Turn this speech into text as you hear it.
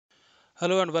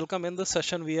Hello and welcome. In this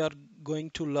session, we are going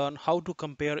to learn how to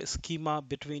compare a schema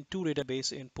between two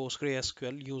databases in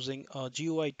PostgreSQL using a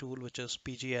GUI tool, which is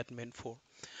PGadmin 4.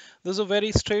 This is a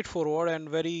very straightforward and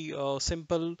very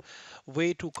simple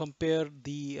way to compare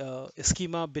the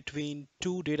schema between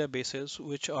two databases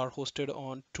which are hosted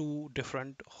on two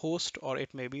different hosts, or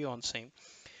it may be on same.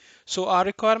 So our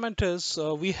requirement is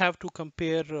we have to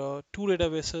compare two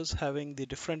databases having the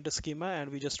different schema,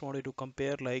 and we just wanted to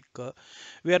compare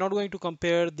we are not going to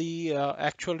compare the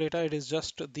actual data. It is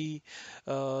just the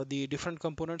different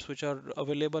components which are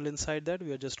available inside that.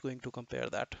 We are just going to compare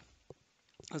that.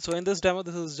 And so in this demo,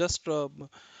 this is just a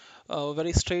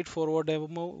very straightforward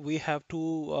demo. We have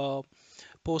two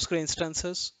Postgre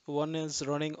instances. One is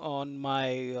running on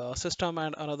my system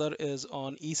and another is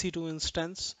on EC2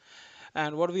 instance.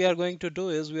 And what we are going to do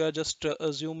is we are just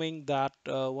assuming that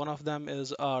one of them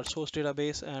is our source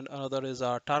database and another is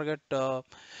our target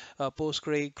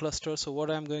Postgre cluster. So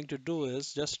what I'm going to do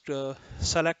is just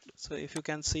select. So if you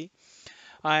can see,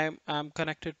 I'm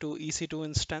connected to EC2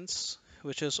 instance,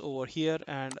 which is over here,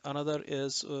 and another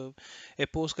is a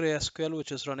PostgreSQL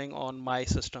which is running on my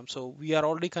system. So we are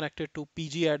already connected to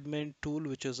PGadmin tool,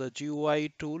 which is a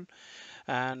GUI tool,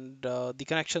 and the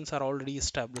connections are already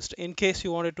established. In case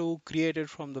you wanted to create it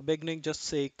from the beginning, just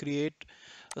say create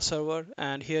a server,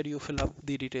 and here you fill up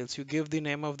the details. You give the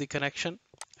name of the connection,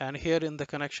 and here in the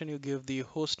connection you give the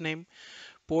host name,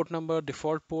 port number,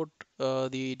 default port,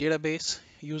 the database,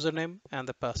 username, and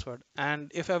the password.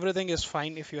 And if everything is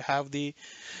fine, if you have the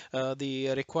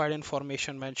required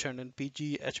information mentioned in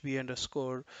pghb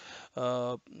underscore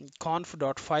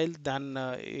conf.file, then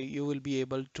you will be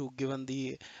able to given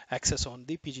the access on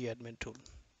the PGadmin tool.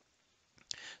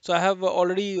 So I have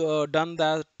already done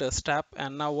that step,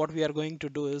 and now what we are going to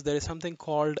do is there is something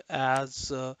called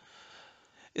as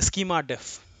schema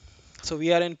diff. So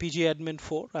we are in PGadmin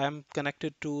 4. I am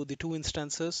connected to the two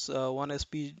instances. One is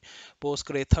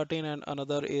Postgre 13 and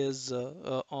another is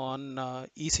on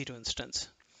EC2 instance.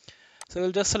 So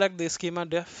we'll just select the schema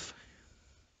diff.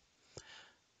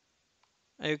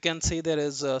 You can see there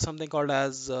is something called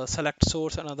as select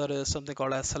source, another is something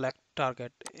called as select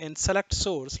target. In select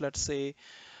source, let's say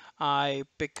I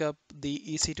pick up the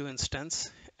EC2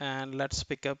 instance, and let's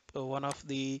pick up one of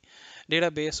the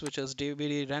database, which is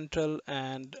DVD rental,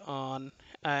 and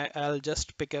I'll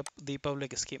just pick up the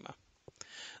public schema.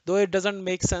 Though it doesn't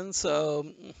make sense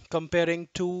comparing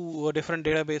two different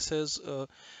databases,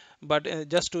 but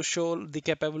just to show the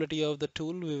capability of the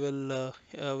tool, we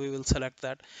will select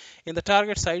that. In the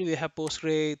target side, we have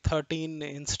Postgre 13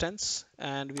 instance,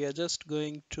 and we are just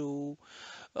going to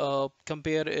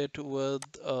compare it with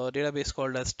a database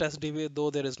called as testdb, though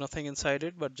there is nothing inside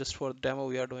it, but just for demo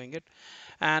we are doing it.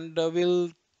 And we'll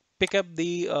pick up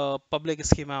the public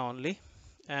schema only,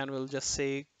 and we'll just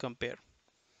say compare.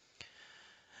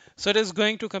 So it is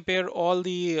going to compare all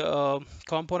the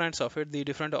components of it, the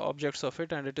different objects of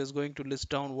it, and it is going to list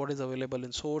down what is available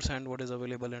in source and what is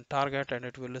available in target, and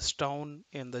it will list down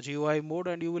in the GUI mode,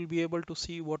 and you will be able to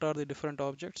see what are the different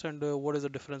objects and what is the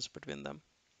difference between them.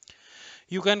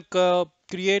 You can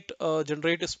create a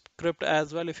generate script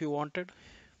as well if you wanted,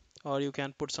 or you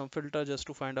can put some filter just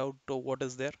to find out what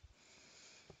is there.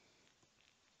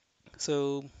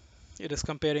 So it is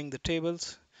comparing the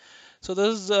tables. So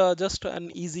this is just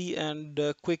an easy and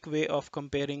quick way of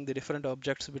comparing the different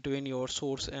objects between your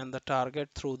source and the target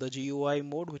through the GUI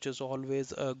mode, which is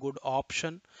always a good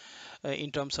option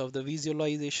in terms of the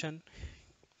visualization.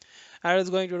 And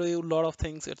it's going to do a lot of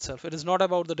things itself. It is not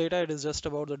about the data, it is just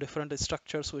about the different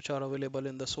structures which are available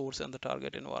in the source and the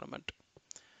target environment.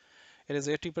 It is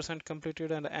 80%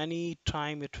 completed, and any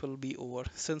time it will be over.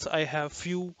 Since I have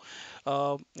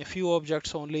a few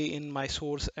objects only in my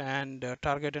source and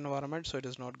target environment, so it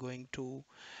is not going to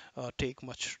take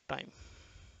much time.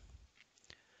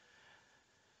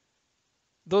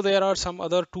 Though there are some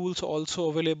other tools also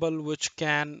available which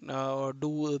can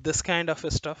do this kind of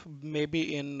stuff.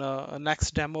 Maybe in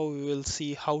next demo we will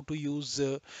see how to use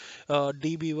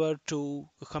dbeaver to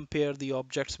compare the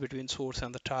objects between source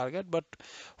and the target. But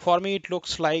for me it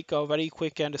looks like a very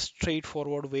quick and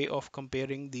straightforward way of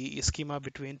comparing the schema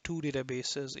between two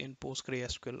databases in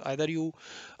PostgreSQL. Either you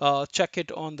check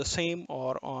it on the same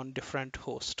or on different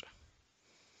host.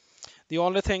 The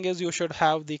only thing is you should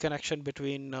have the connection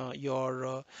between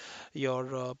your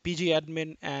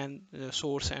PGadmin and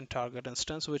source and target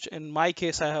instance, which in my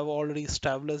case I have already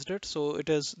established it. So it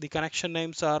is the connection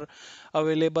names are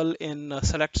available in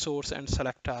select source and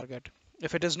select target.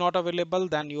 If it is not available,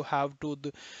 then you have to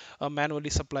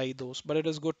manually supply those. But it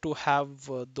is good to have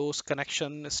those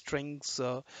connection strings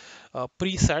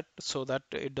preset so that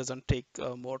it doesn't take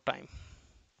more time.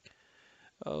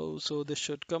 Oh, so this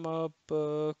should come up.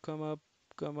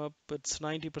 It's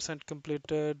 90%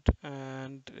 completed,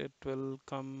 and it will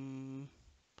come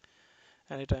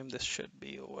anytime. This should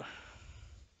be over.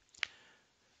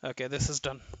 Okay, this is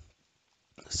done.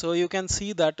 So you can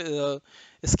see that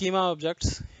schema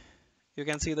objects, you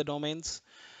can see the domains,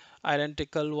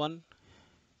 identical one.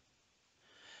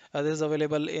 This is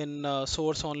available in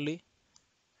source only.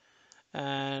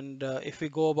 And if we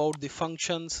go about the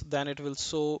functions, then it will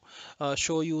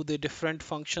show you the different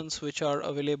functions which are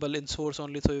available in source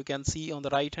only. So you can see on the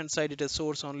right hand side it is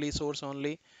source only, source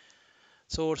only,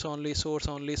 source only, source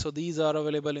only. So these are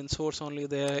available in source only.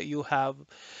 There you have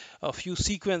a few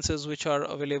sequences which are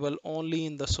available only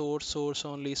in the source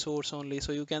only, source only.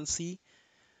 So you can see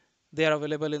they are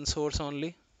available in source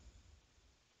only.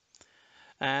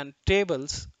 And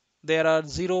tables, there are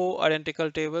 0 identical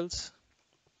tables.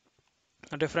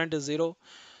 Different is 0.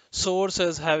 Source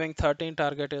is having 13,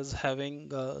 target is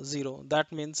having 0.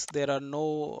 That means there are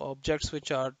no objects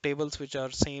which are tables which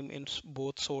are same in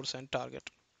both source and target.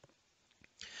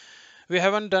 We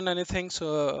haven't done anything,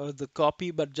 so the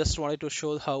copy, but just wanted to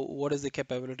show what is the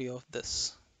capability of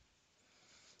this.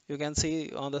 You can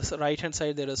see on the right hand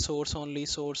side there is source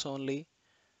only,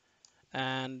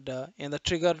 and in the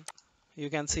trigger you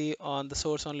can see on the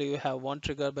source only you have one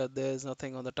trigger, but there is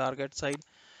nothing on the target side.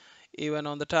 Even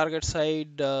on the target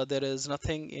side there is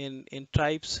nothing in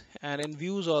types, and in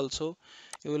views also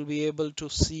you will be able to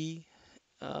see,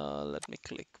 let me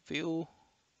click view.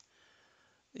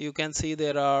 You can see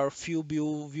there are few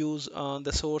views on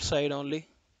the source side only,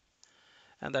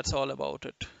 and that's all about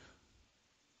it.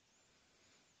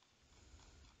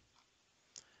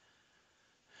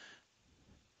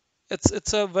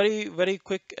 It's a very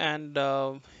quick and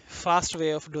fast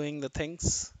way of doing the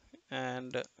things,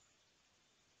 and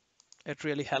it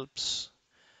really helps.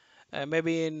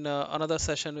 Maybe in another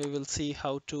session we will see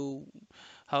how to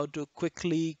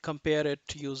quickly compare it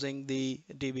using the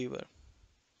dbeaver.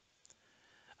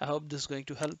 I hope this is going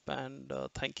to help, and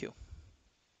thank you.